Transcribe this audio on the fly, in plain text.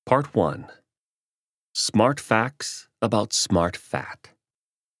Part 1. Smart Facts About Smart Fat.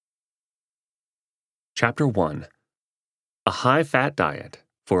 Chapter 1. A high-fat diet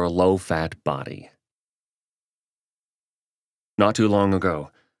for a low-fat body. Not too long ago,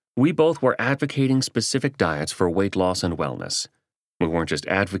 we both were advocating specific diets for weight loss and wellness. We weren't just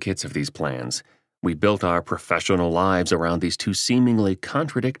advocates of these plans. We built our professional lives around these two seemingly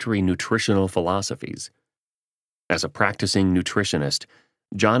contradictory nutritional philosophies. As a practicing nutritionist,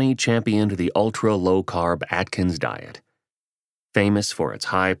 Jonny championed the ultra-low-carb Atkins diet. Famous for its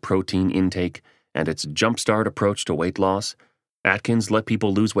high protein intake and its jumpstart approach to weight loss, Atkins let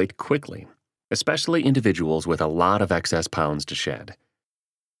people lose weight quickly, especially individuals with a lot of excess pounds to shed.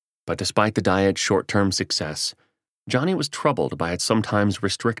 But despite the diet's short-term success, Jonny was troubled by its sometimes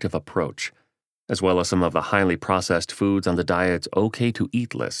restrictive approach, as well as some of the highly processed foods on the diet's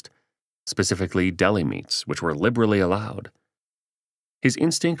okay-to-eat list, specifically deli meats, which were liberally allowed. His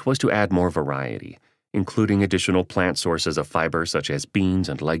instinct was to add more variety, including additional plant sources of fiber such as beans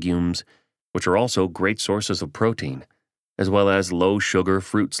and legumes, which are also great sources of protein, as well as low-sugar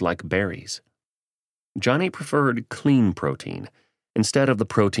fruits like berries. Jonny preferred clean protein instead of the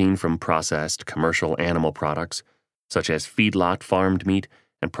protein from processed commercial animal products, such as feedlot farmed meat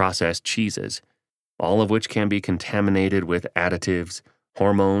and processed cheeses, all of which can be contaminated with additives,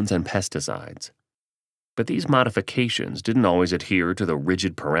 hormones, and pesticides. But these modifications didn't always adhere to the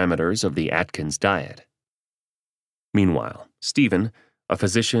rigid parameters of the Atkins diet. Meanwhile, Steven, a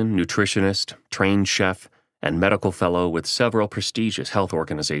physician, nutritionist, trained chef, and medical fellow with several prestigious health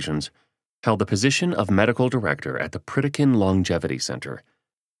organizations, held the position of medical director at the Pritikin Longevity Center,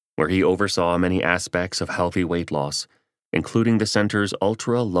 where he oversaw many aspects of healthy weight loss, including the center's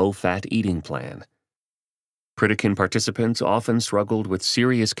ultra-low-fat eating plan. Pritikin participants often struggled with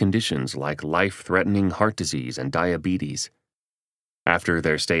serious conditions like life-threatening heart disease and diabetes. After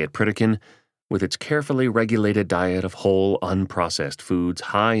their stay at Pritikin, with its carefully regulated diet of whole, unprocessed foods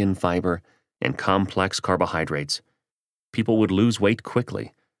high in fiber and complex carbohydrates, people would lose weight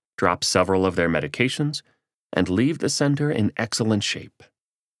quickly, drop several of their medications, and leave the center in excellent shape.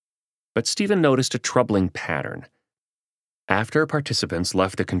 But Steven noticed a troubling pattern. After participants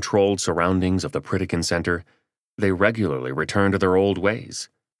left the controlled surroundings of the Pritikin Center, they regularly returned to their old ways.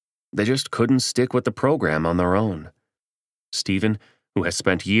 They just couldn't stick with the program on their own. Steven, who has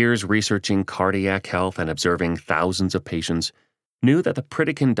spent years researching cardiac health and observing thousands of patients, knew that the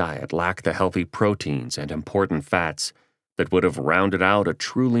Pritikin diet lacked the healthy proteins and important fats that would have rounded out a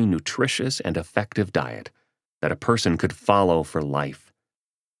truly nutritious and effective diet that a person could follow for life.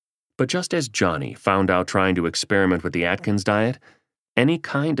 But just as Jonny found out trying to experiment with the Atkins diet, any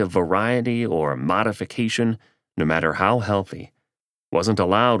kind of variety or modification, no matter how healthy, wasn't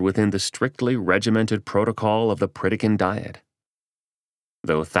allowed within the strictly regimented protocol of the Pritikin diet.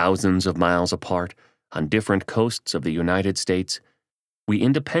 Though thousands of miles apart on different coasts of the United States, we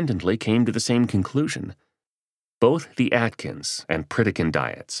independently came to the same conclusion. Both the Atkins and Pritikin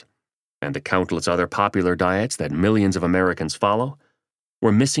diets, and the countless other popular diets that millions of Americans follow,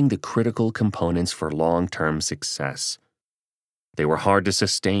 were missing the critical components for long-term success. They were hard to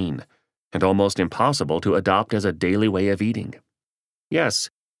sustain and almost impossible to adopt as a daily way of eating. Yes,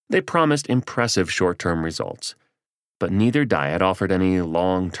 they promised impressive short-term results, but neither diet offered any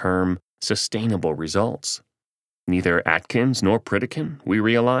long-term, sustainable results. Neither Atkins nor Pritikin, we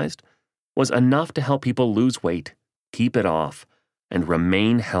realized, was enough to help people lose weight, keep it off, and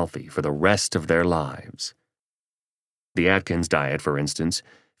remain healthy for the rest of their lives. The Atkins diet, for instance,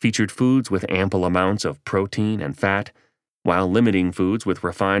 featured foods with ample amounts of protein and fat, while limiting foods with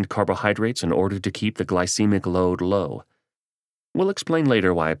refined carbohydrates in order to keep the glycemic load low. We'll explain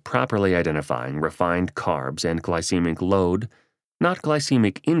later why properly identifying refined carbs and glycemic load, not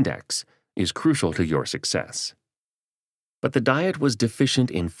glycemic index, is crucial to your success. But the diet was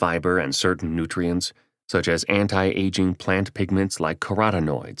deficient in fiber and certain nutrients, such as anti-aging plant pigments like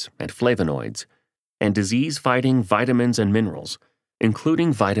carotenoids and flavonoids, and disease-fighting vitamins and minerals,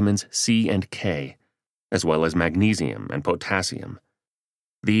 including vitamins C and K, as well as magnesium and potassium.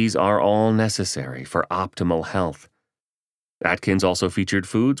 These are all necessary for optimal health. Atkins also featured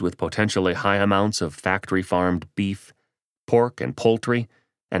foods with potentially high amounts of factory-farmed beef, pork and poultry,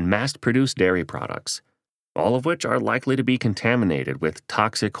 and mass-produced dairy products, all of which are likely to be contaminated with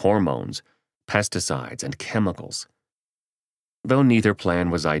toxic hormones, pesticides, and chemicals. Though neither plan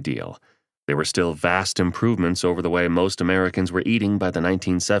was ideal, there were still vast improvements over the way most Americans were eating by the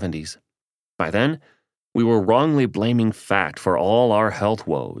 1970s. By then, we were wrongly blaming fat for all our health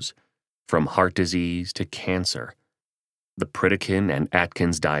woes, from heart disease to cancer. The Pritikin and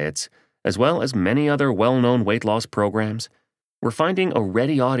Atkins diets, as well as many other well-known weight loss programs, were finding a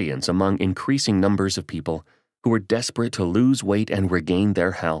ready audience among increasing numbers of people who were desperate to lose weight and regain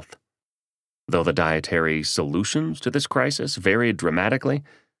their health. Though the dietary solutions to this crisis varied dramatically,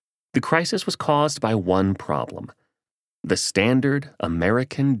 the crisis was caused by one problem. The standard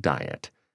American diet